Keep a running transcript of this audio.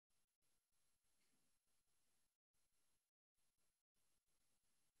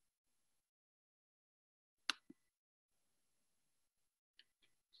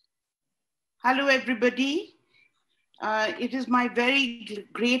Hello, everybody. It is my very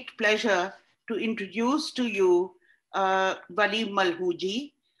great pleasure to introduce to you Wali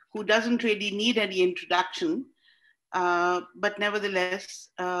Malhouji, who doesn't really need any introduction. But nevertheless,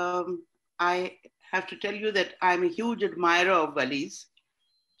 I have to tell you that I'm a huge admirer of Wali's.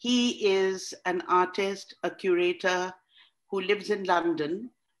 He is an artist, a curator who lives in London,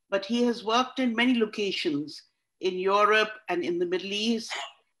 but he has worked in many locations in Europe and in the Middle East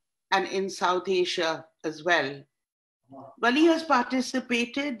and in South Asia as well. Wali has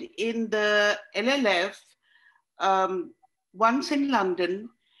participated in the LLF once in London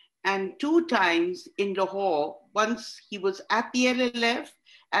and two times in Lahore. Once he was at the LLF,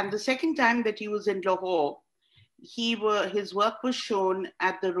 and the second time that he was in Lahore, his work was shown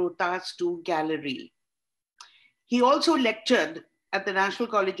at the Rohtas 2 Gallery. He also lectured at the National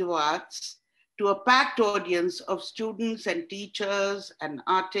College of Arts to a packed audience of students and teachers and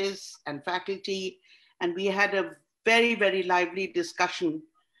artists and faculty. And we had a very, very lively discussion.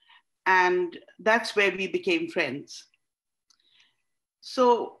 And that's where we became friends.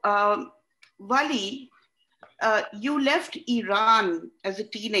 So, Wali, you left Iran as a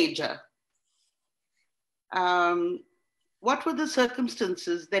teenager. What were the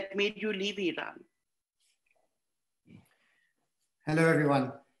circumstances that made you leave Iran? Hello,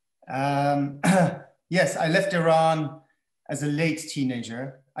 everyone. Yes, I left Iran as a late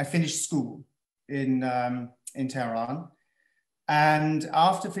teenager. I finished school in Tehran. And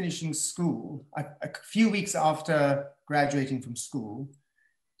after finishing school, a few weeks after graduating from school,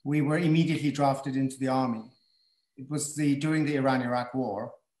 we were immediately drafted into the army. It was during the Iran-Iraq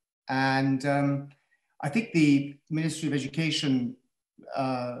war. And I think the Ministry of Education,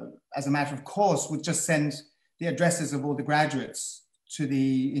 as a matter of course, would just send the addresses of all the graduates to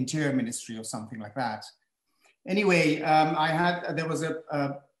the Interior Ministry or something like that. Anyway, there was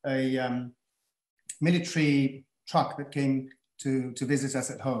a military truck that came to visit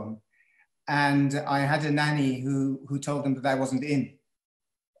us at home. And I had a nanny who told them that I wasn't in.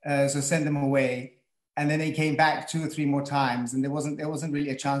 So send them away. And then they came back 2 or 3 more times, and there wasn't really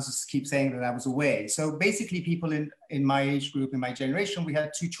a chance to keep saying that I was away. So basically people in my age group, in my generation, we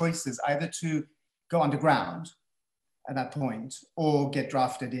had 2 choices, either to go underground at that point or get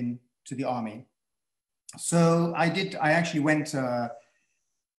drafted into the army. So I actually went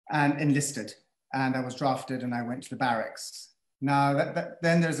and enlisted, and I was drafted and I went to the barracks. Now,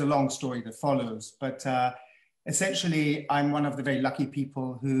 then there's a long story that follows, but essentially I'm one of the very lucky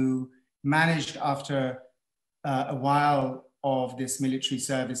people who managed after a while of this military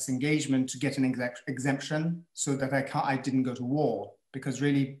service engagement to get an exemption so that I didn't go to war, because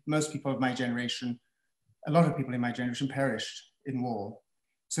really most people of my generation, a lot of people in my generation perished in war.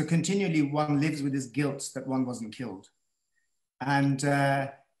 So continually one lives with this guilt that one wasn't killed. And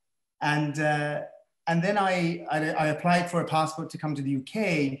then I applied for a passport to come to the UK.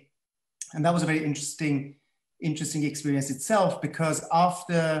 And that was a very interesting experience itself, because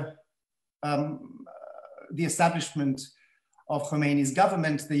after the establishment of Khomeini's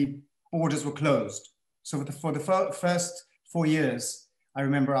government, the borders were closed. So for the first 4 years, I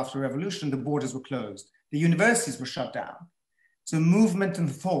remember after the revolution, the borders were closed. The universities were shut down. So movement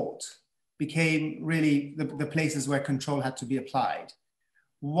and thought became really the places where control had to be applied.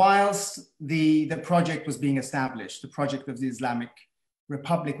 Whilst the project was being established, the project of the Islamic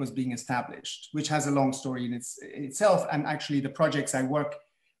Republic was being established, which has a long story in itself. And actually the projects I work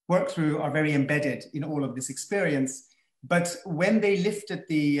through are very embedded in all of this experience. But when they lifted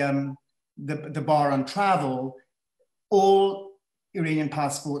the bar on travel, all Iranian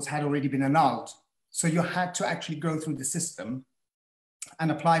passports had already been annulled. So you had to actually go through the system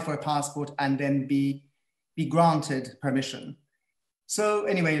and apply for a passport and then be granted permission. So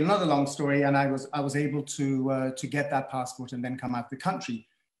anyway, another long story, and I was able to get that passport and then come out of the country.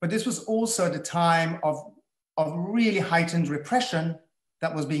 But this was also the time of really heightened repression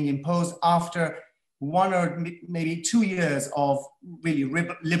that was being imposed after 1 or maybe 2 years of really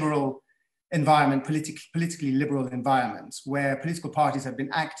liberal environment, politically liberal environments, where political parties have been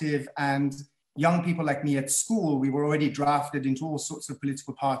active, and young people like me at school, we were already drafted into all sorts of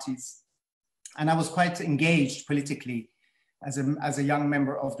political parties. And I was quite engaged politically as a young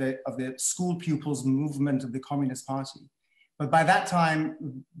member of the school pupils movement of the Communist Party. But by that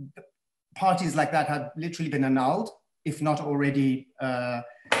time, parties like that had literally been annulled, if not already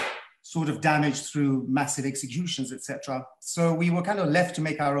sort of damaged through massive executions, etc. So we were kind of left to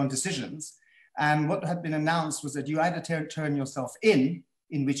make our own decisions. And what had been announced was that you either turn yourself in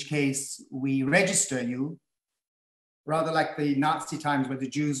which case we register you, rather like the Nazi times where the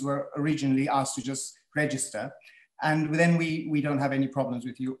Jews were originally asked to just register. And then we don't have any problems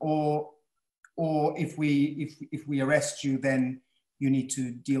with you, or or if we arrest you, then you need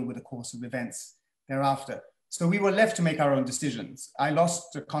to deal with the course of events thereafter. So we were left to make our own decisions. I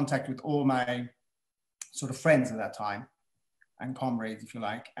lost contact with all my sort of friends at that time, and comrades, if you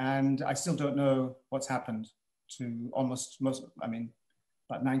like, and I still don't know what's happened to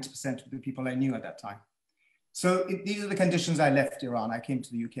about 90% of the people I knew at that time. So these are the conditions I left Iran. I came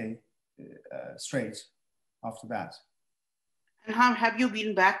to the UK straight after that. And how have you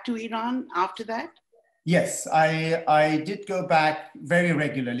been back to Iran after that? Yes, I did go back very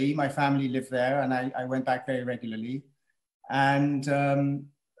regularly. My family lived there, and I went back very regularly. And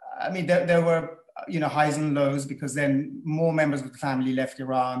there were highs and lows, because then more members of the family left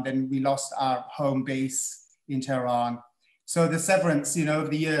Iran. Then we lost our home base in Tehran. So the severance, over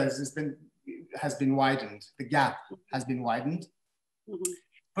the years has been widened. The gap has been widened. Mm-hmm.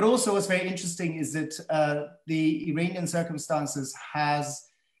 But also what's very interesting is that the Iranian circumstances has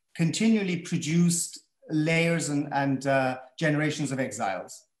continually produced layers and generations of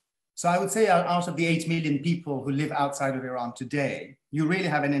exiles. So I would say out of the 8 million people who live outside of Iran today, you really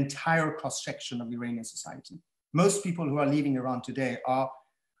have an entire cross-section of Iranian society. Most people who are leaving Iran today are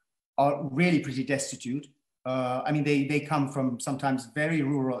really pretty destitute. They come from sometimes very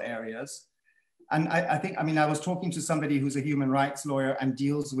rural areas. And I was talking to somebody who's a human rights lawyer and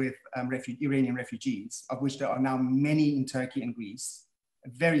deals with Iranian refugees, of which there are now many in Turkey and Greece. A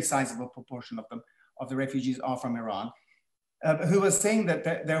very sizable proportion of them, of the refugees, are from Iran, who was saying that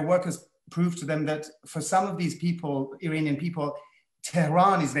their work has proved to them that for some of these people, Iranian people,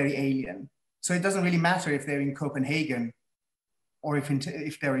 Tehran is very alien. So it doesn't really matter if they're in Copenhagen or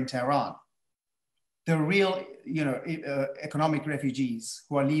if they're in Tehran. The real, economic refugees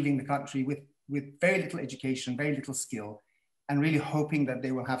who are leaving the country with very little education, very little skill, and really hoping that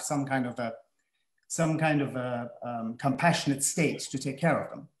they will have some kind of a compassionate state to take care of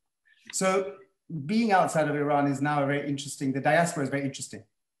them. So being outside of Iran is now very interesting. The diaspora is very interesting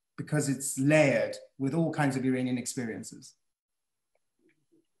because it's layered with all kinds of Iranian experiences.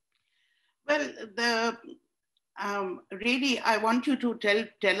 Well, really, I want you to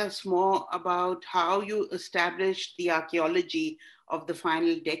tell us more about how you established the archaeology of the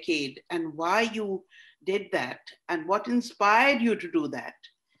final decade and why you did that and what inspired you to do that.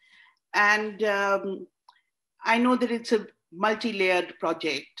 And I know that it's a multi-layered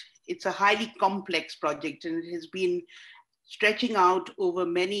project. It's a highly complex project, and it has been stretching out over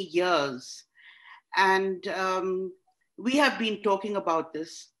many years. And we have been talking about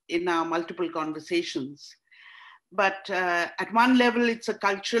this in our multiple conversations. But at one level, it's a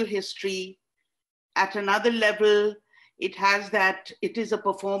cultural history. At another level, it is a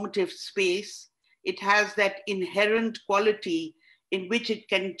performative space. It has that inherent quality in which it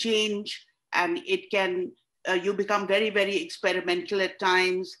can change, and you become very, very experimental at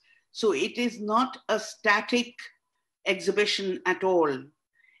times. So it is not a static exhibition at all.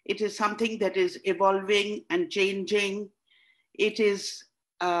 It is something that is evolving and changing. It is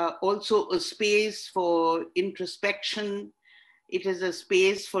also a space for introspection. It is a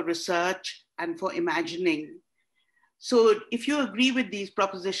space for research and for imagining. So if you agree with these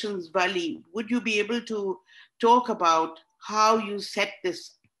propositions, Vali, would you be able to talk about how you set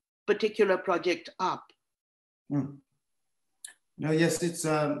this particular project up? No, yes, it's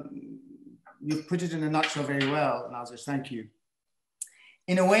you've put it in a nutshell very well, Nazish, thank you.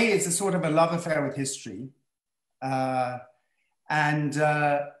 In a way, it's a sort of a love affair with history.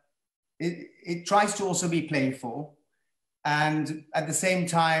 It tries to also be playful, and at the same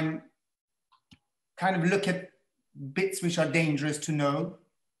time, kind of look at bits which are dangerous to know.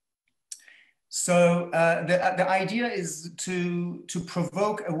 So the idea is to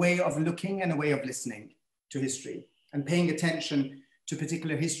provoke a way of looking and a way of listening to history and paying attention to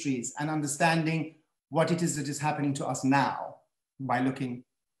particular histories and understanding what it is that is happening to us now by looking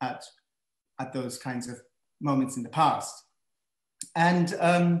at those kinds of moments in the past. And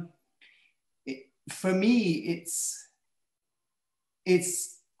for me,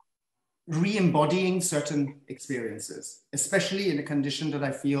 it's re-embodying certain experiences, especially in a condition that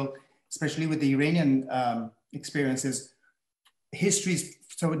I feel, especially with the Iranian experiences, history is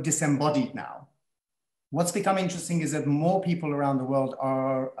so disembodied now. What's become interesting is that more people around the world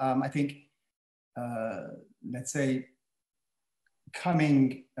are, I think, let's say,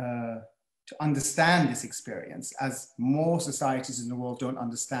 coming to understand this experience, as more societies in the world don't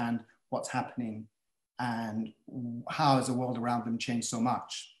understand what's happening and how has the world around them changed so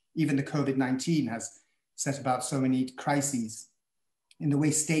much. Even the COVID-19 has set about so many crises in the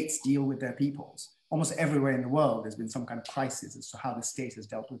way states deal with their peoples. Almost everywhere in the world, there's been some kind of crisis as to how the state has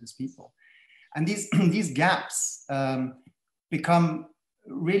dealt with its people. And these gaps become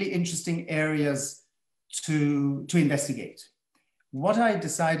really interesting areas to investigate. What I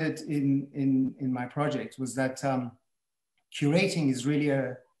decided in my project was that curating is really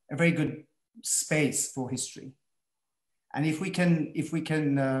a very good space for history. And if we can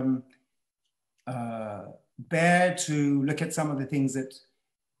bear to look at some of the things that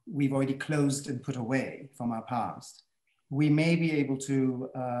we've already closed and put away from our past, we may be able to,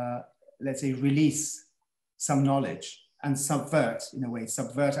 let's say, release some knowledge and subvert, in a way,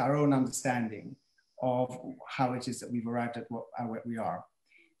 subvert our own understanding of how it is that we've arrived at what we are.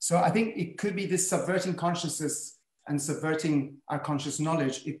 So I think it could be this subverting consciousness and subverting our conscious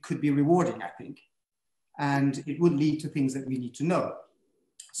knowledge. It could be rewarding, I think. And it would lead to things that we need to know.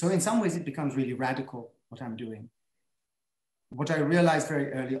 So in some ways, it becomes really radical, what I'm doing. What I realized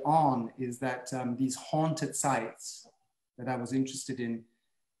very early on is that these haunted sites that I was interested in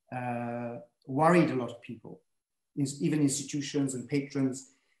worried a lot of people, even institutions and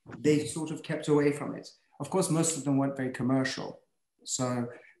patrons. They sort of kept away from it. Of course, most of them weren't very commercial. So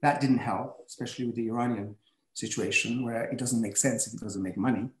that didn't help, especially with the Iranian situation, where it doesn't make sense if it doesn't make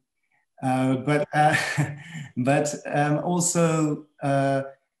money. But also,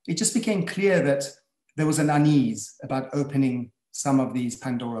 it just became clear that there was an unease about opening some of these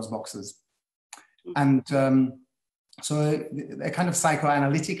Pandora's boxes. And so a kind of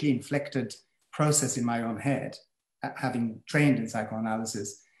psychoanalytically inflected process in my own head, having trained in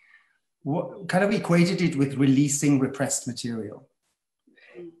psychoanalysis, kind of equated it with releasing repressed material.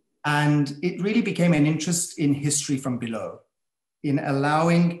 And it really became an interest in history from below, in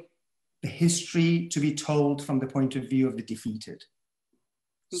allowing the history to be told from the point of view of the defeated,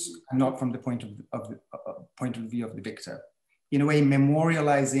 and not from the point of view of the victor. In a way,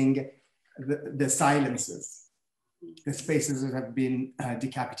 memorializing the silences, the spaces that have been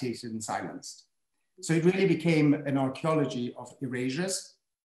decapitated and silenced. So it really became an archaeology of erasures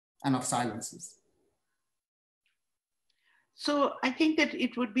and of silences. So I think that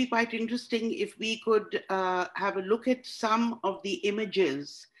it would be quite interesting if we could have a look at some of the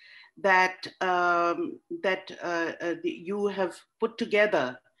images that you have put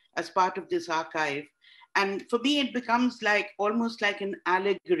together as part of this archive. And for me, it becomes like almost like an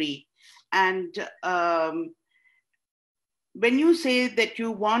allegory. And when you say that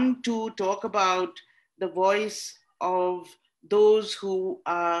you want to talk about the voice of those who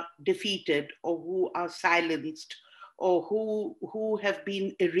are defeated or who are silenced or who have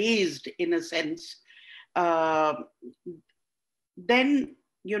been erased in a sense, then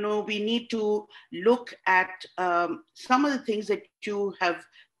we need to look at some of the things that you have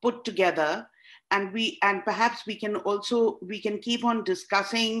put together, and perhaps we can keep on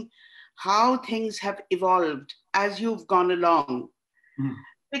discussing how things have evolved as you've gone along. Mm.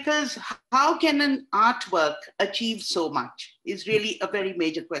 Because how can an artwork achieve so much is really a very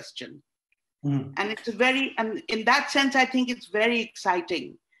major question. Mm. And and in that sense, I think it's very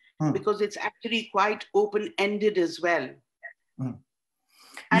exciting because it's actually quite open-ended as well. Mm.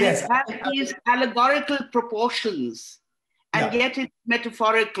 And yes, it has these allegorical proportions, and yet it's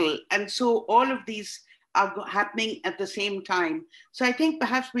metaphorical. And so all of these are happening at the same time. So I think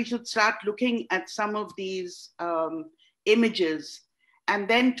perhaps we should start looking at some of these images and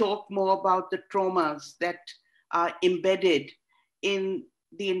then talk more about the traumas that are embedded in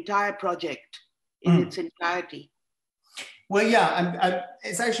the entire project in its entirety. Well, yeah, and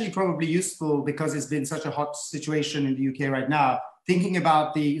it's actually probably useful because it's been such a hot situation in the UK right now, thinking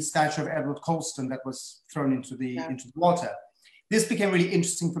about the statue of Edward Colston that was thrown into the water. This became really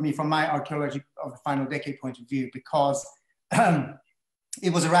interesting for me from my archaeology of the final decade point of view, because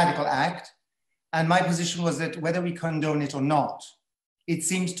it was a radical act. And my position was that whether we condone it or not, it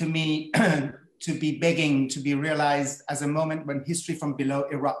seems to me to be begging to be realized as a moment when history from below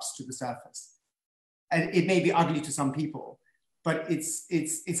erupts to the surface. And it may be ugly to some people, but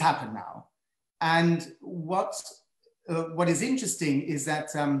it's happened now. And what is interesting is that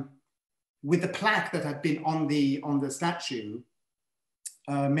with the plaque that had been on the statue,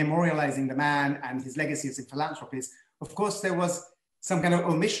 memorializing the man and his legacy as a philanthropist, of course, there was some kind of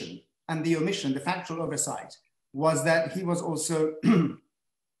omission. And the omission, the factual oversight, was that he was also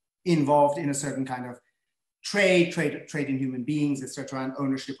involved in a certain kind of trade in human beings, etc., and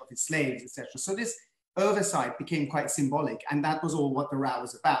ownership of his slaves, etc. So this oversight became quite symbolic, and that was all what the row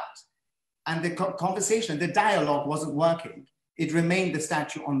was about. And the conversation, the dialogue wasn't working. It remained the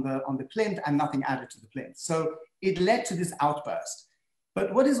statue on the plinth and nothing added to the plinth. So it led to this outburst.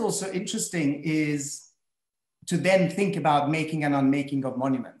 But what is also interesting is to then think about making and unmaking of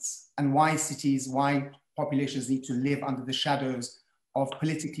monuments, and why cities, why populations need to live under the shadows of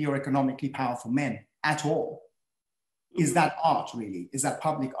politically or economically powerful men at all. Is that art really? Is that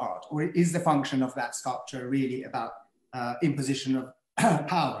public art? Or is the function of that sculpture really about imposition of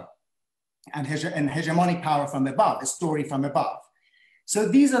power and hegemonic power from above, a story from above? So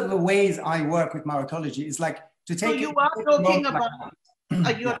these are the ways I work with Maritology. It's like to take. So you are talking about,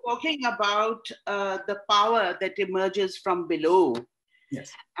 yeah. talking about the power that emerges from below.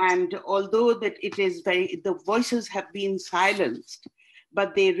 Yes. And although that it is the voices have been silenced,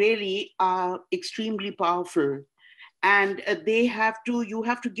 but they really are extremely powerful. And you have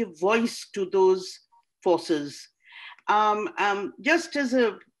to give voice to those forces. Just as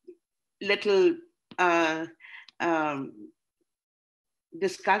a little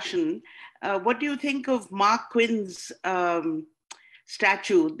discussion, what do you think of Mark Quinn's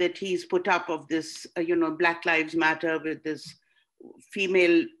statue that he's put up of this, Black Lives Matter, with this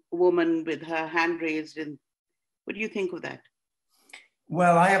female woman with her hand raised? And what do you think of that?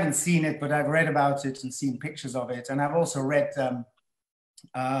 Well, I haven't seen it, but I've read about it and seen pictures of it. And I've also read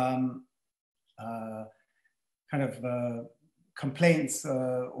complaints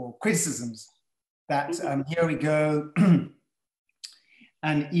or criticisms that here we go,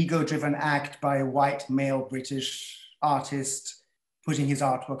 an ego-driven act by a white male British artist putting his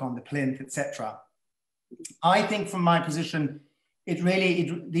artwork on the plinth, etc. I think from my position,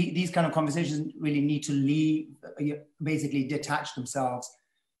 these kind of conversations really need to basically detach themselves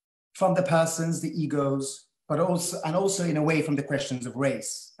from the persons, the egos, but also in a way from the questions of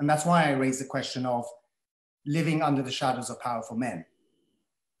race. And that's why I raise the question of living under the shadows of powerful men,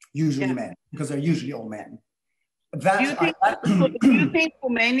 usually men, because they're usually all men. Do you think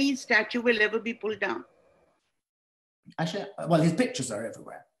Khomeini's statue will ever be pulled down? Actually, well, his pictures are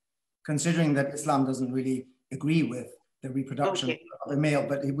everywhere, considering that Islam doesn't really agree with the reproduction of a male,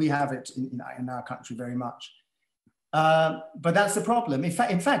 but we have it in our country very much. But that's the problem. In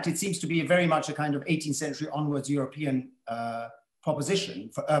fact, it seems to be very much a kind of 18th century onwards European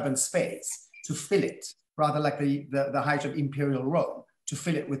proposition for urban space to fill it, rather like the height of imperial Rome, to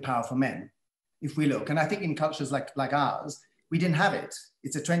fill it with powerful men, if we look. And I think in cultures like ours, we didn't have it.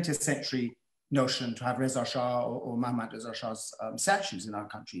 It's a 20th century notion to have Reza Shah or Mohammad Reza Shah's statues in our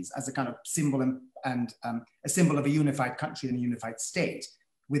countries as a kind of symbol and a symbol of a unified country and a unified state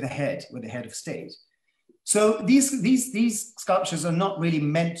with a head of state. So these sculptures are not really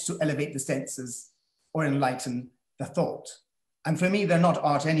meant to elevate the senses or enlighten the thought. And for me, they're not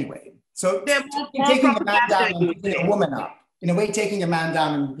art anyway. So taking a man down and putting a woman up, in a way, taking a man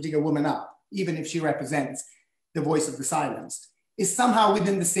down and putting a woman up, even if she represents the voice of the silenced, is somehow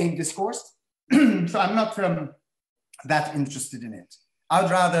within the same discourse. So I'm not that interested in it.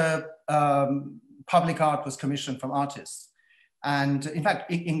 I'd rather public art was commissioned from artists. And in fact,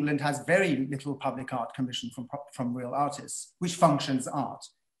 England has very little public art commissioned from real artists, which functions art.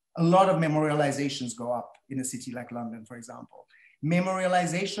 A lot of memorializations go up in a city like London, for example.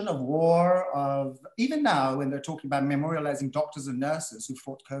 Memorialization of war, even now when they're talking about memorializing doctors and nurses who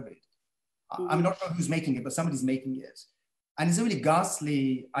fought COVID. I'm not sure who's making it, but somebody's making it. And it's a really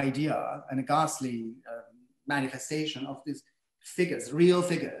ghastly idea and a ghastly manifestation of these figures, real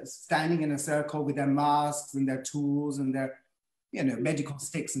figures, standing in a circle with their masks and their tools and their medical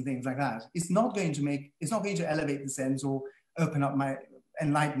sticks and things like that. It's not going to elevate the sense or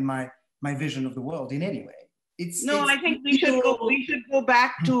enlighten my vision of the world in any way. I think we should go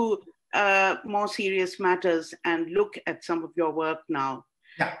back to more serious matters and look at some of your work now.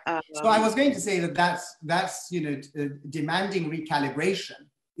 Yeah. So I was going to say that's demanding recalibration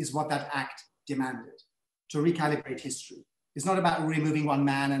is what that act demanded, to recalibrate history. It's not about removing one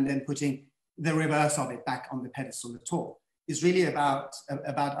man and then putting the reverse of it back on the pedestal at all. It's really about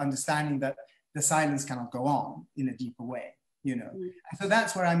understanding that the silence cannot go on in a deeper way, And so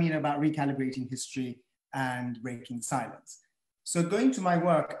that's what I mean about recalibrating history and breaking silence. So going to my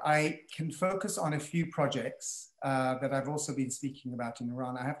work, I can focus on a few projects that I've also been speaking about in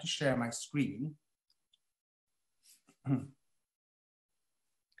Iran. I have to share my screen.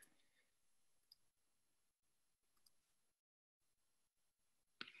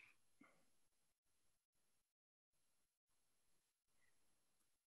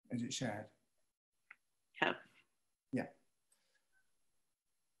 Is it shared? Yeah.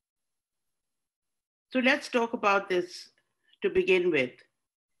 So let's talk about this to begin with.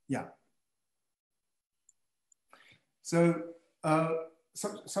 Yeah. So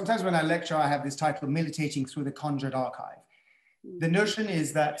sometimes when I lecture, I have this title, Militating Through the Conjured Archive. The notion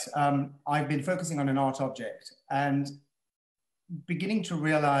is that I've been focusing on an art object and beginning to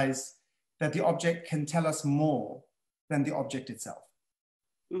realize that the object can tell us more than the object itself.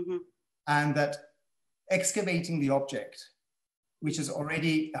 And that excavating the object, which is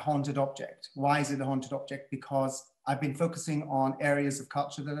already a haunted object. Why is it a haunted object? Because I've been focusing on areas of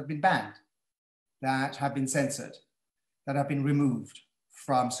culture that have been banned, that have been censored, that have been removed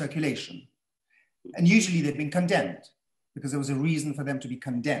from circulation. And usually they've been condemned because there was a reason for them to be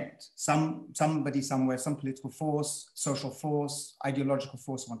condemned. Somebody somewhere, some political force, social force, ideological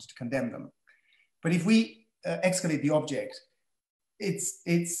force wanted to condemn them. But if we excavate the object,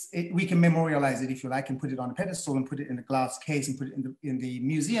 we can memorialize it, if you like, and put it on a pedestal and put it in a glass case and put it in the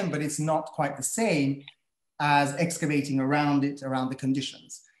museum, but it's not quite the same as excavating around it, around the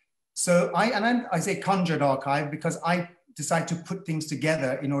conditions. So I say conjured archive because I decide to put things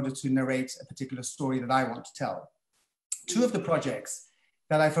together in order to narrate a particular story that I want to tell. Two of the projects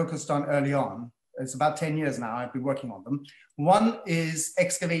that I focused on early on, it's about 10 years now, I've been working on them. One is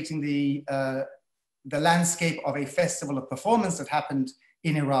excavating the landscape of a festival of performance that happened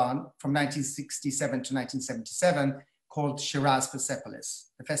in Iran from 1967 to 1977 called Shiraz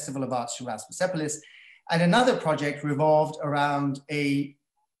Persepolis, the Festival of Arts Shiraz Persepolis. And another project revolved around a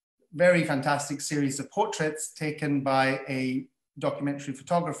very fantastic series of portraits taken by a documentary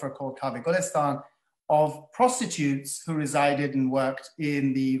photographer called Kaveh Golestan of prostitutes who resided and worked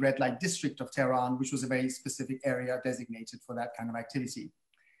in the red light district of Tehran, which was a very specific area designated for that kind of activity.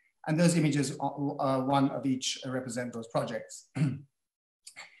 And those images, one of each, represent those projects.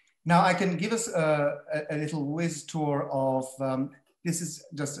 Now I can give us a little whiz tour of, this is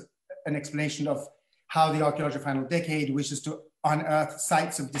just an explanation of how the Archaeology of Final Decade wishes to unearth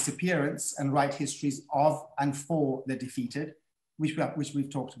sites of disappearance and write histories of and for the defeated, which we've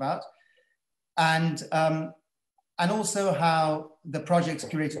talked about. And also how the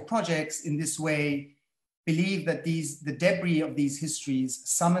curated projects in this way believe that the debris of these histories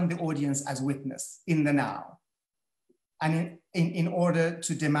summon the audience as witness in the now, and in order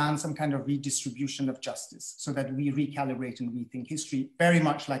to demand some kind of redistribution of justice, so that we recalibrate and rethink history, very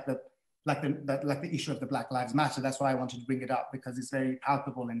much like the issue of the Black Lives Matter. That's why I wanted to bring it up, because it's very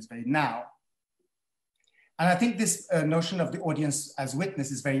palpable and it's very now. And I think this notion of the audience as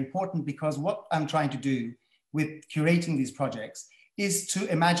witness is very important, because what I'm trying to do with curating these projects is to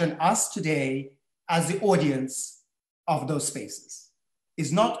imagine us today as the audience of those spaces.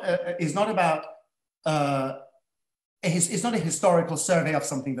 It's not about it's not a historical survey of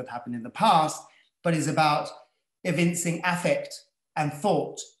something that happened in the past, but is about evincing affect and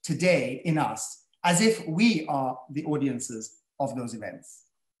thought today in us, as if we are the audiences of those events.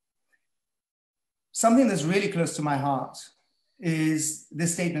 Something that's really close to my heart is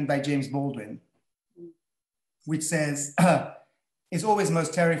this statement by James Baldwin, which says, it's always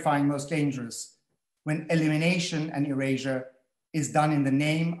most terrifying, most dangerous when elimination and erasure is done in the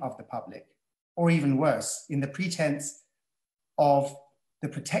name of the public, or even worse, in the pretense of the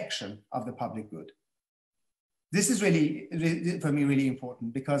protection of the public good. This is really, for me, really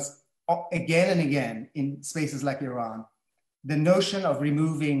important, because again and again in spaces like Iran, the notion of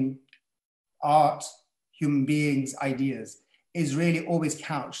removing art, human beings, ideas is really always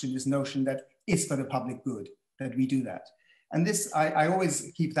couched in this notion that it's for the public good that we do that. And this, I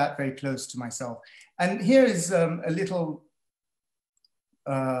always keep that very close to myself. And here is a little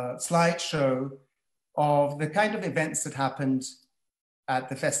slideshow of the kind of events that happened at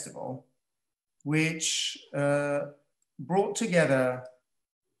the festival, which brought together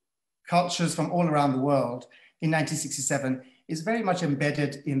cultures from all around the world in 1967. Is very much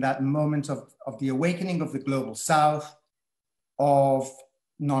embedded in that moment of the awakening of the global South, of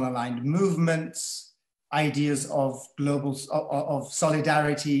non-aligned movements, ideas of of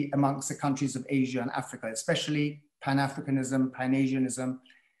solidarity amongst the countries of Asia and Africa, especially Pan-Africanism, Pan-Asianism,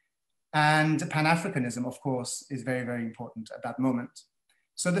 and Pan-Africanism, of course, is very, very important at that moment.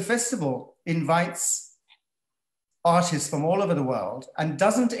 So the festival invites artists from all over the world and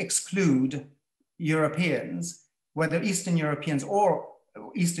doesn't exclude Europeans, whether Eastern Europeans or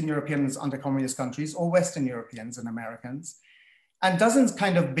Eastern Europeans under communist countries, or Western Europeans and Americans, and doesn't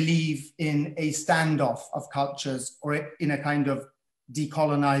kind of believe in a standoff of cultures or in a kind of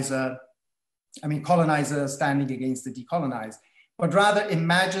colonizer standing against the decolonized, but rather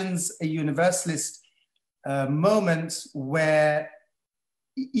imagines a universalist moment where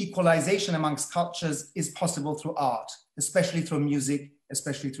equalization amongst cultures is possible through art, especially through music,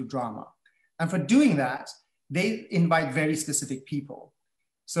 especially through drama. And for doing that, they invite very specific people.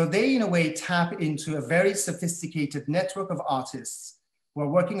 So they, in a way, tap into a very sophisticated network of artists who are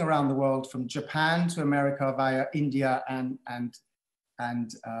working around the world, from Japan to America via India and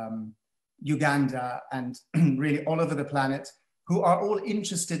Uganda, and really all over the planet, who are all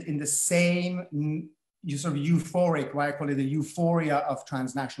interested in the same sort of euphoric, why I call it the euphoria of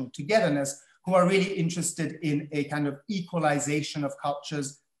transnational togetherness, who are really interested in a kind of equalization of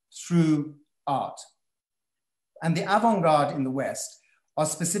cultures through art. And the avant-garde in the West are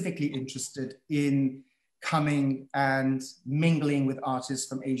specifically interested in coming and mingling with artists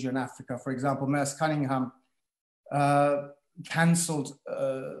from Asia and Africa. For example, Merce Cunningham cancelled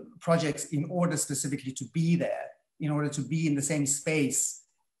projects in order specifically to be there, in order to be in the same space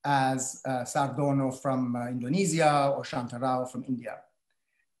as Sardono from Indonesia or Shantarao from India.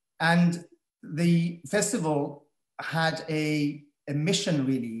 And the festival had a mission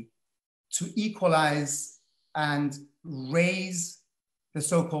really to equalize and raise the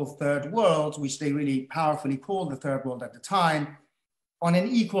so-called third world, which they really powerfully called the third world at the time, on an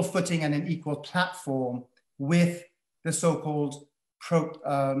equal footing and an equal platform with the so-called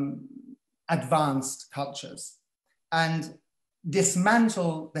advanced cultures, and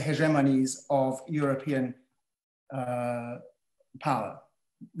dismantle the hegemonies of European power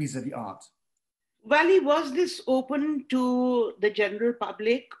vis-a-vis art. Vali, was this open to the general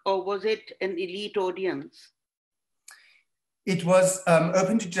public, or was it an elite audience? It was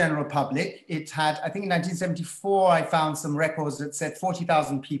open to general public. It had, I think in 1974, I found some records that said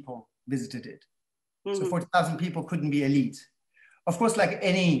 40,000 people visited it. Mm-hmm. So 40,000 people couldn't be elite. Of course, like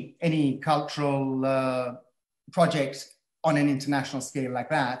any cultural project on an international scale like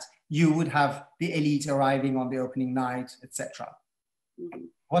that, you would have the elite arriving on the opening night, etc. Mm-hmm.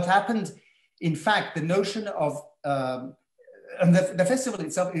 What happened, in fact, the notion of, and the festival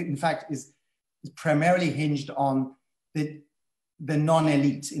itself, in fact, is primarily hinged on the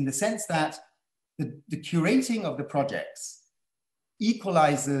non-elite, in the sense that the curating of the projects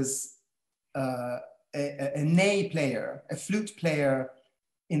equalizes a ney player, a flute player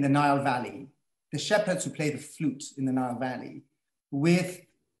in the Nile Valley, the shepherds who play the flute in the Nile Valley, with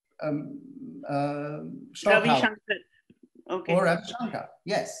Ravi Shankar. Okay. Or Ravi Shankar,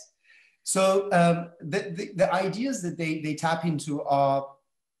 yes. So the ideas that they tap into are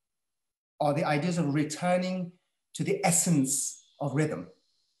the ideas of returning to the essence of rhythm.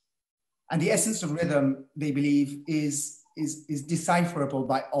 And the essence of rhythm, they believe, is decipherable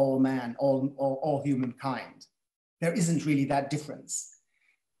by all man, all humankind. There isn't really that difference.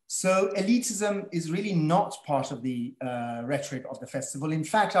 So elitism is really not part of the rhetoric of the festival. In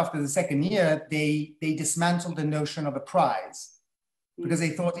fact, after the second year, they dismantled the notion of a prize, because they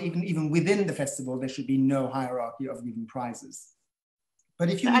thought even within the festival, there should be no hierarchy of giving prizes. But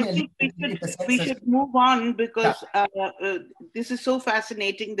if you I think we should move on, because this is so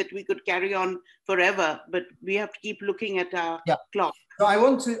fascinating that we could carry on forever, but we have to keep looking at our clock. So I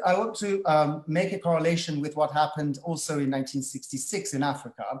want to make a correlation with what happened also in 1966 in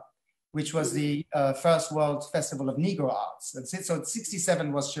Africa, which was the first World Festival of Negro Arts. And so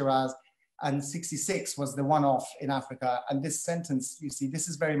 67 was Shiraz, and 66 was the one-off in Africa. And this sentence, you see, this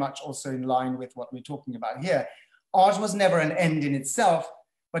is very much also in line with what we're talking about here. Art was never an end in itself,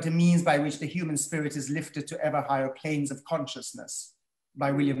 but a means by which the human spirit is lifted to ever higher planes of consciousness,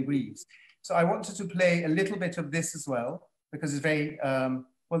 by William Greaves. So I wanted to play a little bit of this as well, because it's very,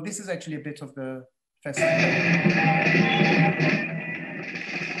 well, this is actually a bit of the festival.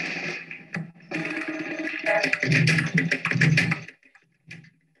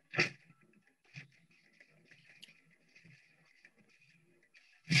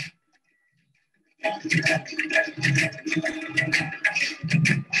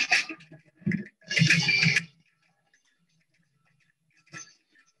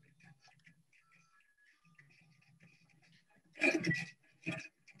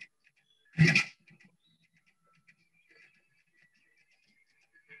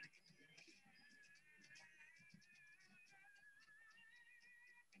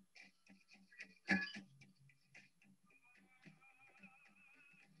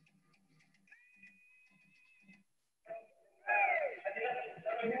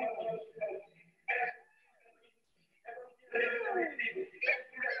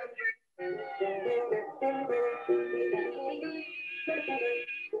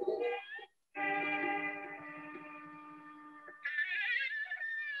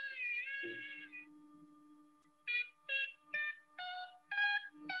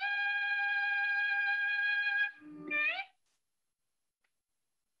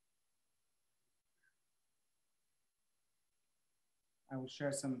 I will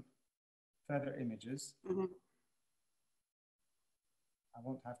share some further images. Mm-hmm. I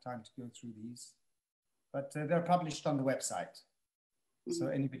won't have time to go through these, but they're published on the website. Mm-hmm. So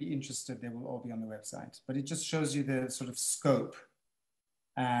anybody interested, they will all be on the website. But it just shows you the sort of scope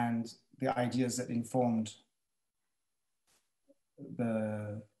and the ideas that informed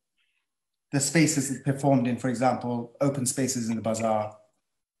the spaces that performed in, for example, open spaces in the bazaar.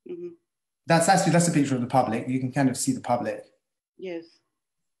 Mm-hmm. That's a picture of the public. You can kind of see the public. Yes.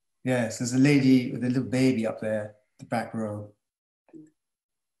 Yes, there's a lady with a little baby up there, the back row.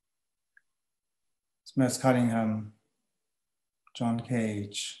 It's Merce Cunningham, John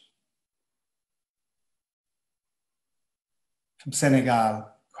Cage. From Senegal,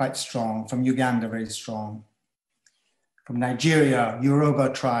 quite strong. From Uganda, very strong. From Nigeria,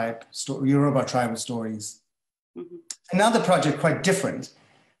 Yoruba tribal stories. Mm-hmm. Another project quite different,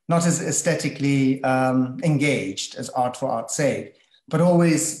 not as aesthetically engaged as Art for Art's sake, but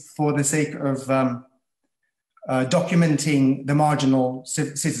always for the sake of documenting the marginal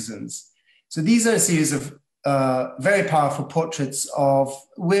citizens. So these are a series of very powerful portraits of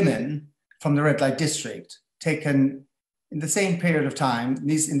women from the red light district, taken in the same period of time, in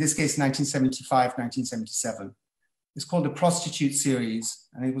this case, 1975, 1977. It's called the Prostitute Series,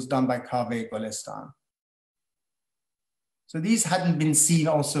 and it was done by Kaveh Golestan. So these hadn't been seen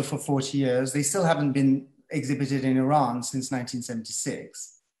also for 40 years. They still haven't been exhibited in Iran since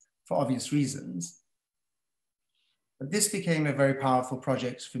 1976, for obvious reasons. But this became a very powerful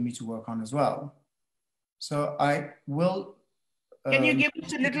project for me to work on as well. So I will... Can you give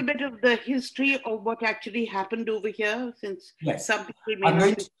us a little bit of the history of what actually happened over here, since yes. some people may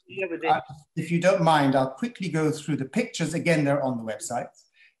not be familiar with it? If you don't mind, I'll quickly go through the pictures. Again, they're on the website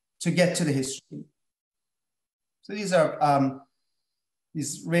to get to the history. So these are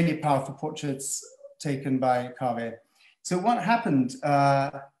these really powerful portraits taken by Kaveh. So what happened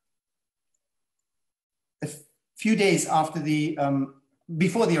a few days after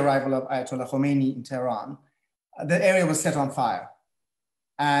before the arrival of Ayatollah Khomeini in Tehran, the area was set on fire,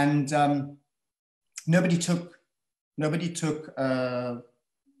 and nobody took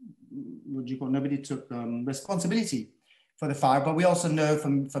responsibility for the fire. But we also know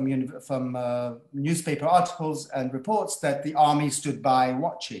from newspaper articles and reports that the army stood by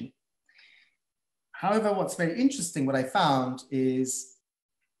watching. However, what's very interesting, what I found, is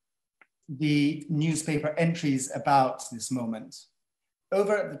the newspaper entries about this moment.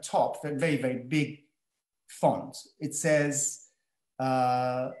 Over at the top, that very, very big font, it says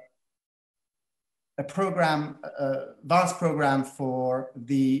a vast program for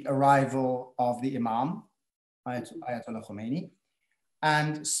the arrival of the Imam, Ayatollah Khomeini.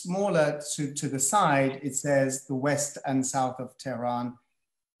 And smaller to the side, it says the west and south of Tehran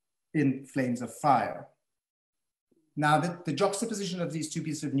in flames of fire. Now, the juxtaposition of these two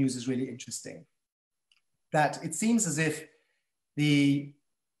pieces of news is really interesting. That it seems as if the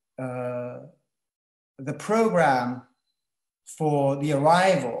program for the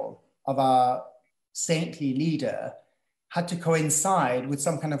arrival of our saintly leader had to coincide with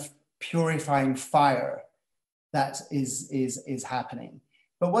some kind of purifying fire that is happening.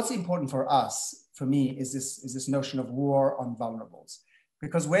 But what's important for us, for me, is this notion of war on vulnerables.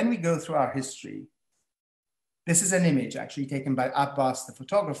 Because when we go through our history, this is an image actually taken by Abbas, the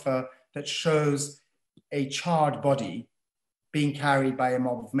photographer, that shows a charred body being carried by a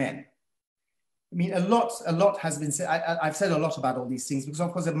mob of men. I mean, a lot has been said. I've said a lot about all these things because,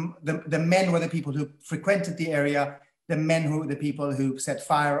 of course, the men were the people who frequented the area. The men were the people who set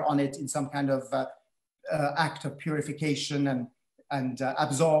fire on it in some kind of act of purification and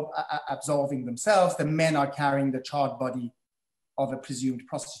absolving themselves. The men are carrying the charred body of a presumed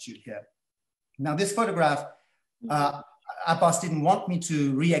prostitute here. Now, this photograph, Abbas didn't want me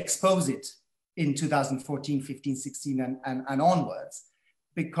to re-expose it in 2014, 15, 16, and onwards,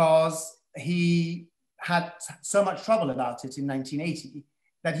 because he had so much trouble about it in 1980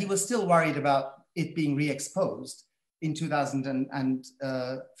 that he was still worried about it being re-exposed in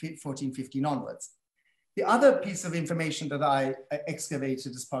 2014, 15 onwards. The other piece of information that I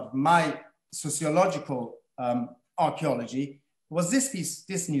excavated as part of my sociological archaeology was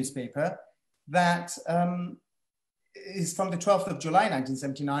this newspaper that is from the 12th of July,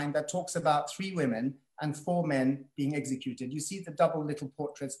 1979, that talks about 3 women and 4 men being executed. You see the double little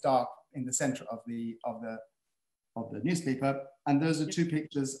portraits dark in the center of the newspaper, and those are 2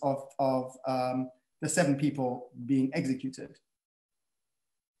 pictures of the 7 people being executed.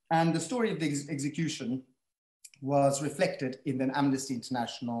 And the story of the execution was reflected in an Amnesty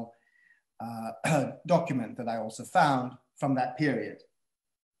International document that I also found from that period.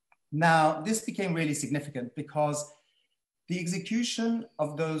 Now, this became really significant because the execution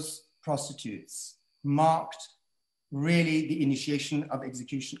of those prostitutes marked really the initiation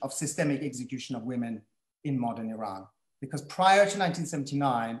of systemic execution of women in modern Iran. Because prior to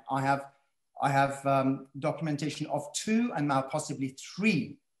 1979, I have documentation of 2 and now possibly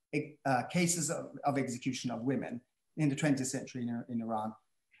 3 cases of execution of women in the 20th century in Iran.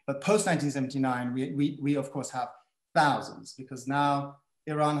 But post 1979, we of course have thousands, because now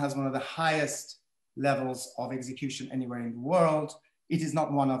Iran has one of the highest levels of execution anywhere in the world. It is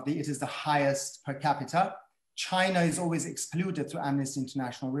not one of the, it is the highest per capita. China is always excluded through Amnesty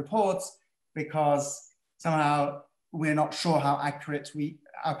International reports because somehow we're not sure how accurate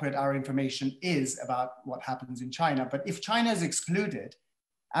our information is about what happens in China. But if China is excluded,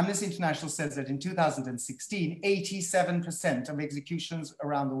 Amnesty International says that in 2016, 87% of executions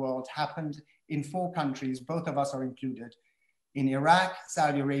around the world happened in 4 countries. Both of us are included, in Iraq,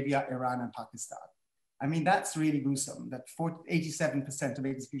 Saudi Arabia, Iran, and Pakistan. I mean, that's really gruesome, that 87% of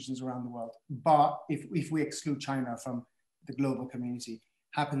executions around the world, but if we exclude China from the global community,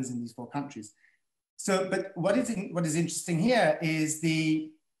 happens in these 4 countries. So, but what is interesting here is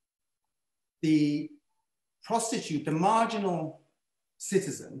the prostitute, the marginal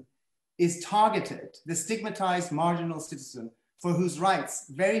citizen, is targeted, the stigmatized marginal citizen for whose rights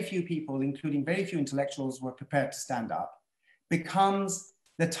very few people, including very few intellectuals, were prepared to stand up, becomes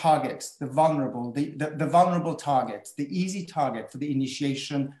the target, the vulnerable target, the easy target for the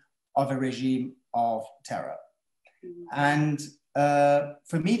initiation of a regime of terror. And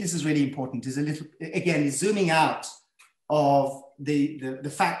for me, this is really important. Is a little, again, is zooming out of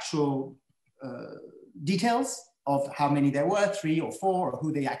the factual details of how many there were, 3 or 4, or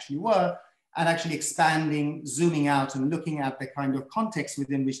who they actually were, and actually expanding, zooming out and looking at the kind of context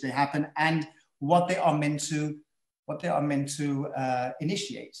within which they happen and what they are meant to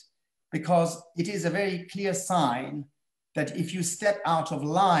initiate. Because it is a very clear sign that if you step out of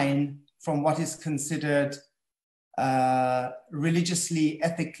line from what is considered religiously,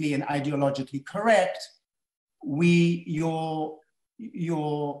 ethically, and ideologically correct, your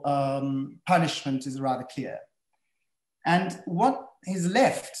punishment is rather clear. And what is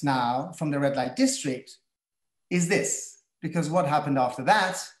left now from the red light district is this, because what happened after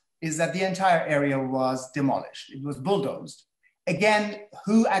that is that the entire area was demolished. It was bulldozed. Again,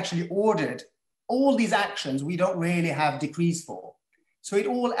 who actually ordered all these actions, we don't really have decrees for. So it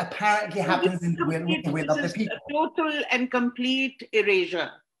all apparently happens in the will of the people. A total and complete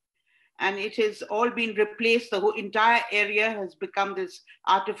erasure. And it has all been replaced. The whole entire area has become this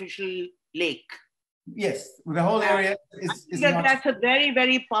artificial lake. Yes, the whole area is not... That's a very,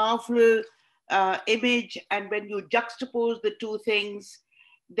 very powerful image. And when you juxtapose the 2 things,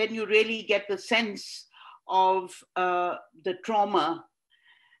 then you really get the sense of the trauma.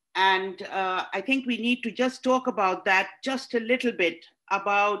 And I think we need to just talk about that just a little bit,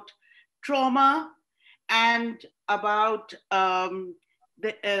 about trauma and about the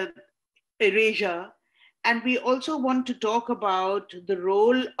erasure. And we also want to talk about the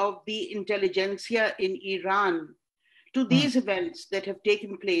role of the intelligentsia in Iran to these events that have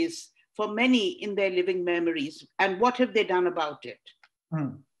taken place for many in their living memories. And what have they done about it?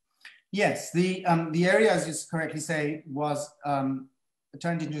 Yes, the area, as you correctly say, was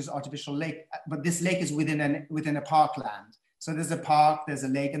turned into this artificial lake, but this lake is within a parkland. So there's a park, there's a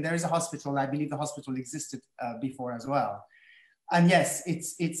lake, and there is a hospital. I believe the hospital existed before as well. And yes,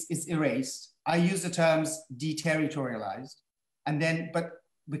 it's erased. I use the terms deterritorialized, and then, but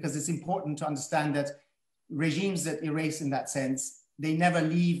because it's important to understand that regimes that erase in that sense, they never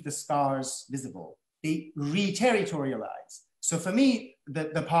leave the scars visible. They re-territorialize. So for me,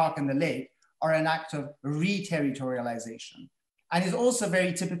 the park and the lake are an act of re-territorialization. And it's also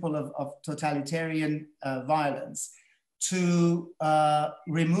very typical of totalitarian violence to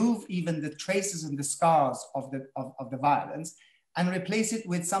remove even the traces and the scars of the violence and replace it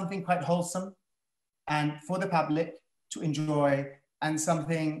with something quite wholesome and for the public to enjoy, and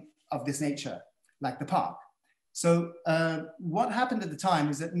something of this nature, like the park. So what happened at the time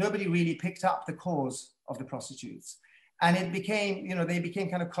is that nobody really picked up the cause of the prostitutes. And it became, they became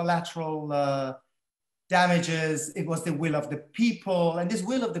kind of collateral damages. It was the will of the people. And this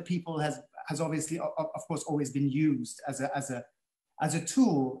will of the people has obviously, of course, always been used as a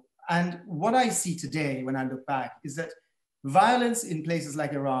tool. And what I see today when I look back is that violence in places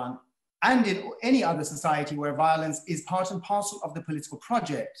like Iran and in any other society where violence is part and parcel of the political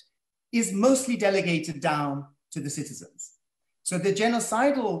project is mostly delegated down to the citizens. So the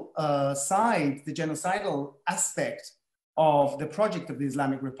genocidal side, the genocidal aspect of the project of the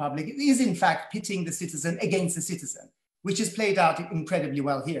Islamic Republic is in fact pitting the citizen against the citizen, which is played out incredibly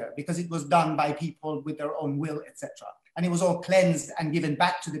well here because it was done by people with their own will, etc. And it was all cleansed and given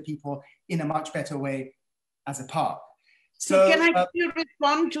back to the people in a much better way as a part. So can I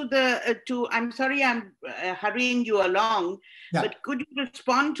respond to I'm sorry, I'm hurrying you along, yeah. But could you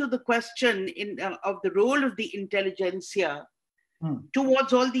respond to the question of the role of the intelligentsia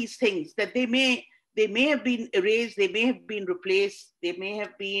towards all these things, that they may have been erased, they may have been replaced, they may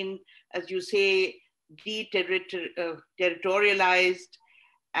have been, as you say, deterritorialized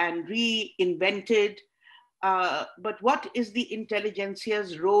and reinvented. But what is the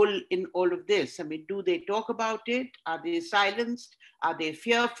intelligentsia's role in all of this? I mean, do they talk about it? Are they silenced? Are they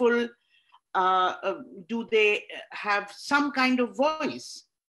fearful? Do they have some kind of voice?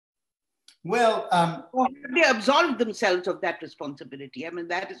 Well, or have they absolved themselves of that responsibility? I mean,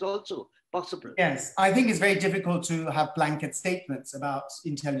 that is also possible. yes, I think it's very difficult to have blanket statements about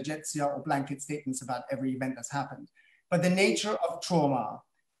intelligentsia or blanket statements about every event that's happened. But the nature of trauma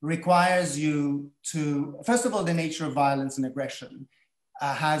requires you to, first of all, the nature of violence and aggression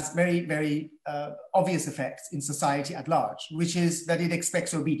has very, very obvious effects in society at large, which is that it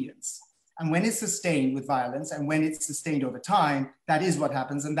expects obedience. And when it's sustained with violence and when it's sustained over time, that is what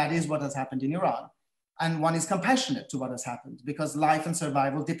happens. And that is what has happened in Iran. And one is compassionate to what has happened because life and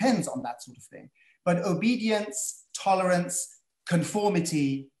survival depends on that sort of thing. But obedience, tolerance,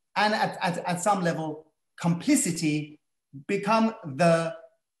 conformity, and at some level, complicity become the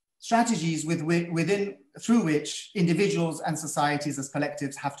strategies through which individuals and societies as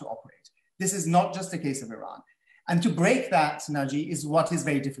collectives have to operate. This is not just a case of Iran. And to break that, Naji, is what is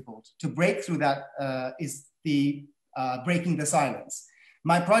very difficult. To break through that is the breaking the silence.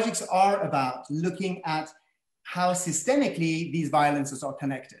 My projects are about looking at how systemically these violences are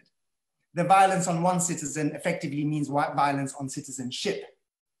connected. The violence on one citizen effectively means violence on citizenship.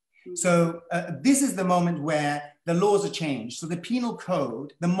 So this is the moment where the laws are changed. So the penal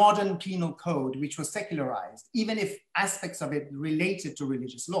code, the modern penal code, which was secularized, even if aspects of it related to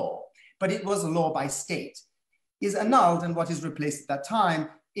religious law, but it was a law by state, is annulled, and what is replaced at that time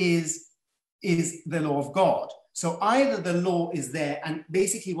is the law of God. So either the law is there and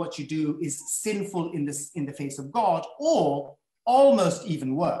basically what you do is sinful in the face of God, or almost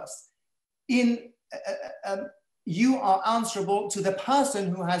even worse, you are answerable to the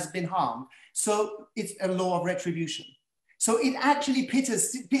person who has been harmed. So it's a law of retribution. So it actually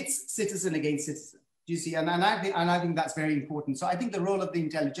pits citizen against citizen. Do you see? And I think that's very important. So I think the role of the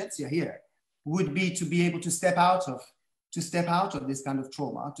intelligentsia here would be to be able to step out of this kind of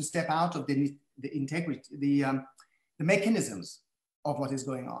trauma, to step out of the integrity, the mechanisms of what is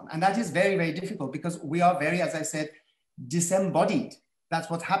going on. And that is very, very difficult because we are very, as I said, disembodied. That's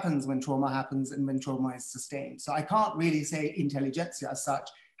what happens when trauma happens and when trauma is sustained. So I can't really say intelligentsia as such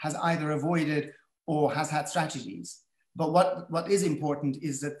has either avoided or has had strategies. But what is important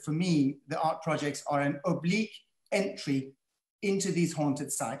is that for me, the art projects are an oblique entry into these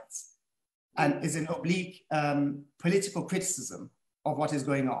haunted sites and is an oblique political criticism of what is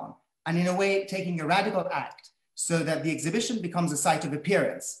going on. And in a way, taking a radical act so that the exhibition becomes a site of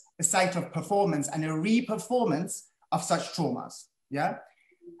appearance, a site of performance and a re-performance of such traumas. Yeah.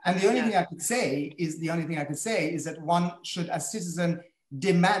 And the only thing I could say is that one should, as citizen,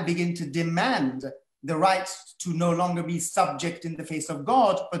 begin to demand the right to no longer be subject in the face of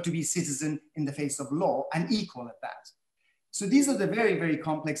God, but to be citizen in the face of law and equal at that. So these are the very, very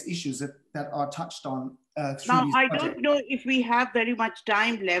complex issues that are touched on through now, these I projects. don't know if we have very much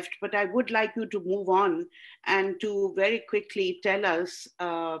time left, but I would like you to move on and to very quickly tell us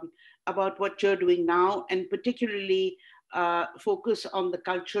about what you're doing now, and particularly focus on the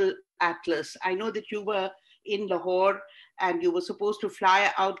cultural atlas. I know that you were in Lahore and you were supposed to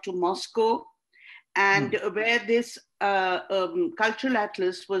fly out to Moscow, and where this cultural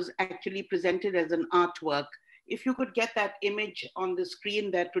atlas was actually presented as an artwork. If you could get that image on the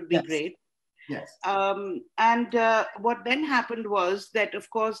screen, that would be great. Yes. And what then happened was that, of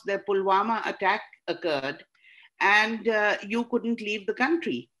course, the Pulwama attack occurred and you couldn't leave the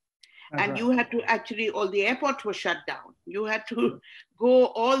country. That's and right. You had to actually, all the airports were shut down. You had to go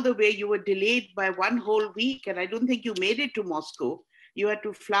all the way. You were delayed by one whole week. And I don't think you made it to Moscow. You had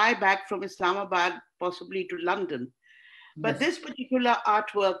to fly back from Islamabad, possibly to London. Yes. But this particular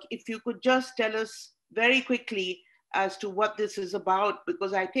artwork, if you could just tell us very quickly as to what this is about,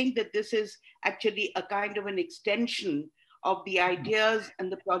 because I think that this is actually a kind of an extension of the ideas and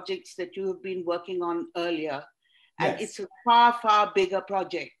the projects that you have been working on earlier. And yes. It's a far, far bigger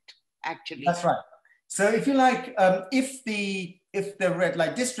project, actually. That's right. So if you like, if the Red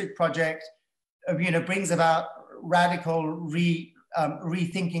Light District project, brings about radical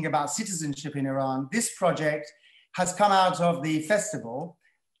rethinking about citizenship in Iran, this project has come out of the festival.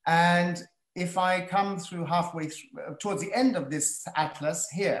 And if I come through halfway towards the end of this atlas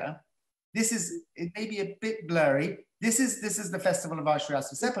here, it may be a bit blurry. This is the Festival of Art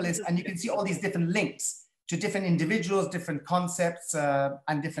Persepolis, and you can see all these different links to different individuals, different concepts,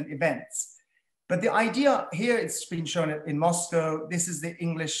 and different events. But the idea here, it's been shown in Moscow. This is the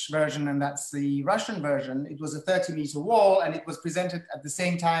English version, and that's the Russian version. It was a 30-meter wall, and it was presented at the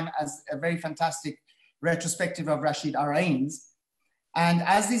same time as a very fantastic retrospective of Rashid Arain's. And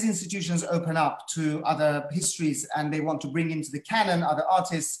as these institutions open up to other histories and they want to bring into the canon other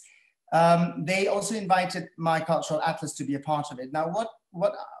artists, they also invited my cultural atlas to be a part of it. Now,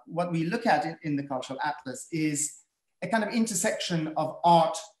 what we look at in the cultural atlas is a kind of intersection of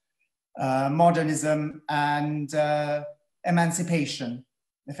art, modernism, and emancipation,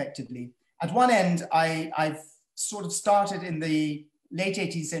 effectively. At one end, I've sort of started in the late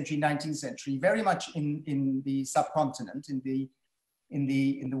 18th century, 19th century, very much in the subcontinent, in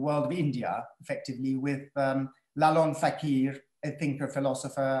the world of India, effectively, with Lalon Fakir, a thinker,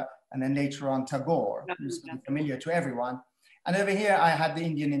 philosopher, and then later on Tagore, who's familiar to everyone. And over here, I had the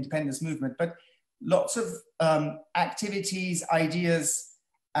Indian independence movement, but lots of activities, ideas,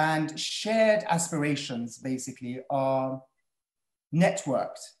 and shared aspirations, basically, are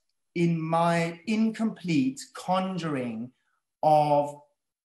networked in my incomplete conjuring of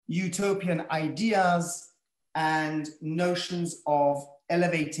utopian ideas and notions of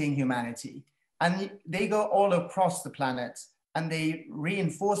elevating humanity. And they go all across the planet, and they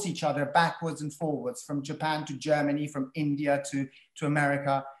reinforce each other backwards and forwards, from Japan to Germany, from India to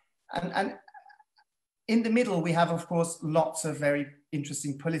America. And in the middle, we have, of course, lots of very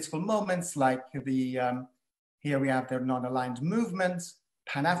interesting political moments, like here we have the non-aligned movement,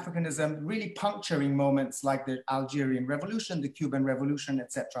 Pan-Africanism, really puncturing moments like the Algerian Revolution, the Cuban Revolution,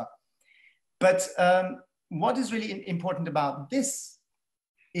 etc. But what is really important about this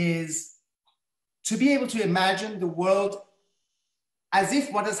is to be able to imagine the world as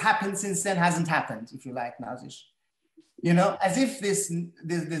if what has happened since then hasn't happened, if you like, Nazish. You know, as if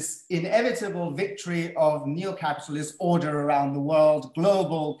this inevitable victory of neo-capitalist order around the world,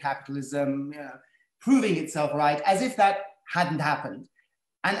 global capitalism, you know, proving itself right, as if that hadn't happened.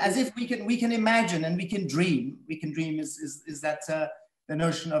 And as if we can imagine and we can dream. We can dream is that the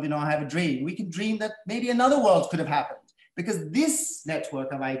notion of, you know, I have a dream. We can dream that maybe another world could have happened, because this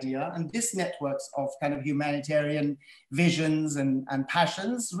network of idea and this networks of kind of humanitarian visions and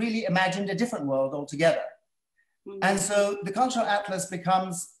passions really imagined a different world altogether. And so the cultural atlas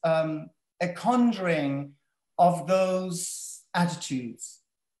becomes a conjuring of those attitudes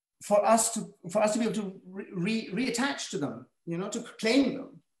for us to be able to reattach to them, you know, to claim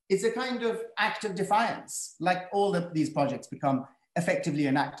them. It's a kind of act of defiance, like all of these projects become effectively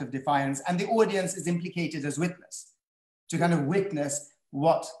an act of defiance, and the audience is implicated as witness, to kind of witness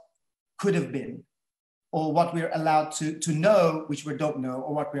what could have been, or what we're allowed to know, which we don't know,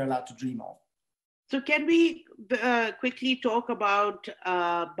 or what we're allowed to dream of. So can we quickly talk about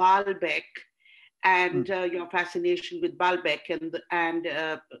Baalbek and your fascination with Baalbek and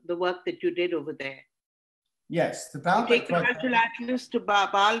the work that you did over there? Yes, the Baalbek project. Take the cultural atlas to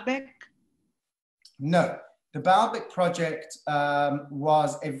Baalbek? No, the Baalbek project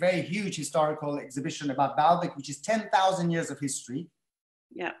was a very huge historical exhibition about Baalbek, which is 10,000 years of history.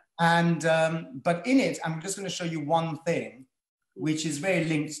 Yeah. And, but in it, I'm just going to show you one thing, which is very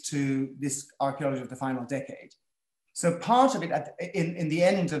linked to this archaeology of the final decade. So part of it, in the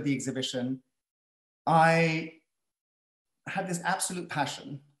end of the exhibition, I had this absolute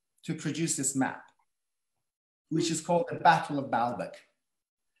passion to produce this map, which is called the Battle of Baalbek.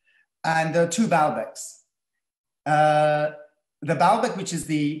 And there are two Baalbeks. The Baalbek, which is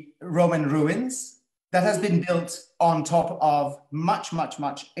the Roman ruins, that has been built on top of much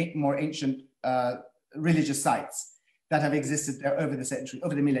more ancient religious sites that have existed there over the century,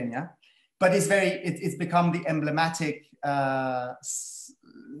 over the millennia. But it's become the emblematic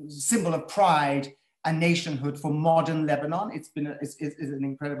symbol of pride and nationhood for modern Lebanon. It's an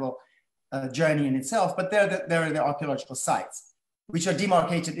incredible journey in itself, but there are the archaeological sites, which are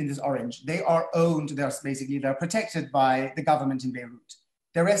demarcated in this orange. They are owned, they're protected by the government in Beirut.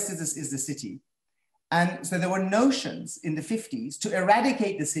 The rest is the city. And so there were notions in the 50s to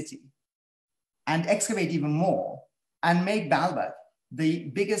eradicate the city and excavate even more and make Baalbek the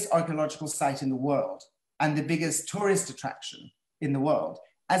biggest archaeological site in the world and the biggest tourist attraction in the world,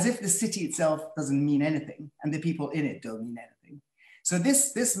 as if the city itself doesn't mean anything and the people in it don't mean anything. So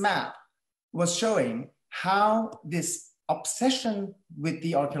this map was showing how this obsession with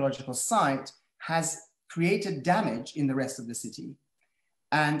the archaeological site has created damage in the rest of the city,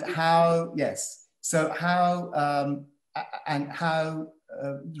 and how,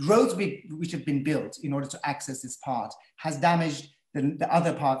 roads which have been built in order to access this part has damaged the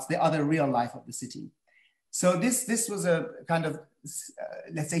other parts, the other real life of the city. So this was a kind of,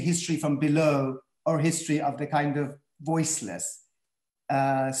 let's say, history from below, or history of the kind of voiceless,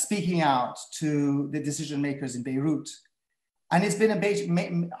 speaking out to the decision makers in Beirut. And it's been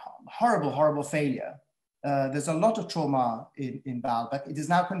a horrible failure. There's a lot of trauma in Baalbek. It is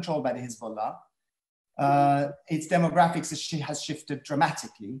now controlled by the Hezbollah. Its demographics has shifted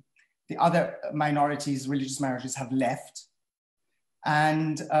dramatically. The other minorities, religious minorities, have left,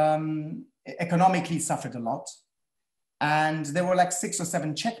 and economically suffered a lot. And there were like 6 or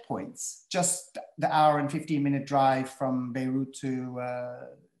 7 checkpoints, just the hour and 15-minute drive from Beirut to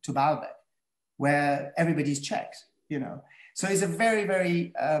Baalbek, where everybody's checked, you know. So it's a very,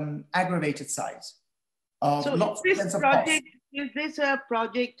 very aggravated site of lots of sense of cost. Is this a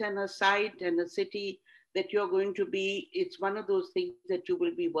project and a site and a city that you're going to be, it's one of those things that you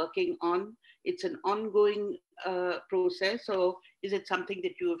will be working on? It's an ongoing process, or is it something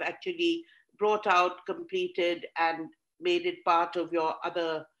that you have actually brought out, completed, and made it part of your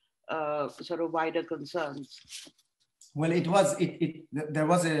other sort of wider concerns? Well, there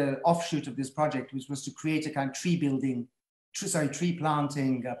was an offshoot of this project, which was to create a kind of tree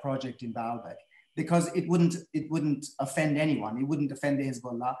planting project in Baalbek, because it wouldn't offend anyone. It wouldn't offend the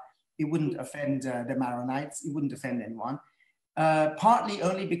Hezbollah. It wouldn't offend the Maronites. It wouldn't offend anyone. Partly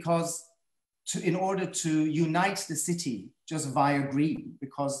only because in order to unite the city just via green,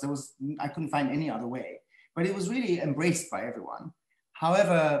 because I couldn't find any other way. But it was really embraced by everyone.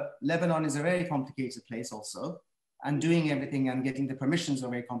 However, Lebanon is a very complicated place also, and doing everything and getting the permissions are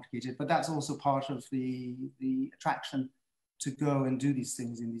very complicated, but that's also part of the attraction to go and do these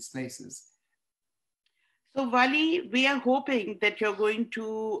things in these places. So Wali, we are hoping that you're going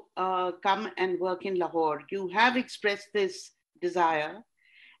to come and work in Lahore. You have expressed this desire,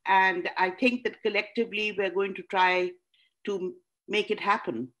 and I think that collectively we're going to try to make it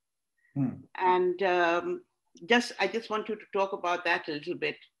happen. And I just want you to talk about that a little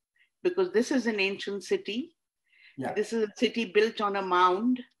bit, because this is an ancient city. Yeah. This is a city built on a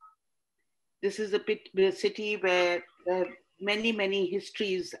mound. This is a city where many, many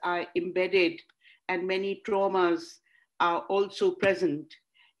histories are embedded, and many traumas are also present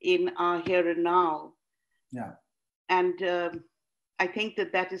in our here and now. Yeah. And I think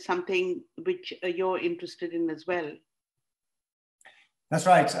that is something which you're interested in as well. That's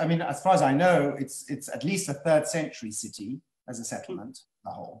right. I mean, as far as I know, it's at least a 3rd century city as a settlement,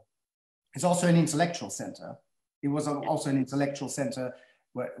 Lahore. It's also an intellectual center. It was also an intellectual center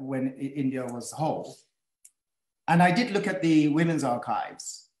when India was whole. And I did look at the women's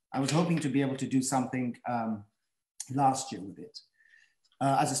archives. I was hoping to be able to do something last year with it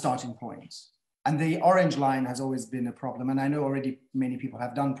as a starting point. And the Orange Line has always been a problem. And I know already many people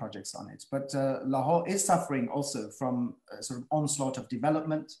have done projects on it. But Lahore is suffering also from a sort of onslaught of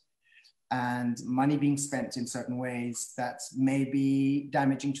development and money being spent in certain ways that may be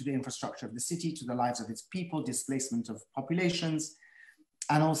damaging to the infrastructure of the city, to the lives of its people, displacement of populations,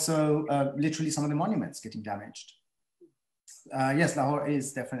 and also literally some of the monuments getting damaged. Yes, Lahore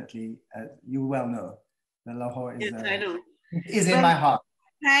is definitely, you well know, that Lahore is, yes, I know. Is in my heart.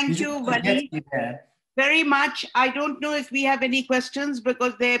 Thank you, Wali, very much. I don't know if we have any questions,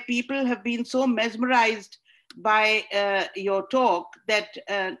 because people have been so mesmerized by your talk that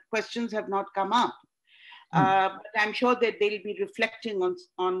questions have not come up. But I'm sure that they'll be reflecting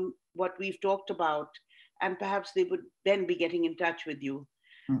on what we've talked about, and perhaps they would then be getting in touch with you.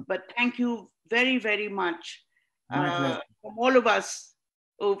 But thank you very, very much from all of us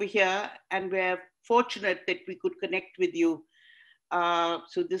over here, and we're fortunate that we could connect with you.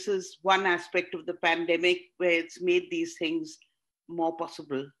 So this is one aspect of the pandemic where it's made these things more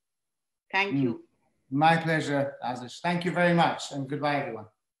possible. Thank you. My pleasure, Azish. Thank you very much, and goodbye, everyone.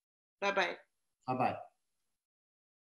 Bye-bye. Bye-bye.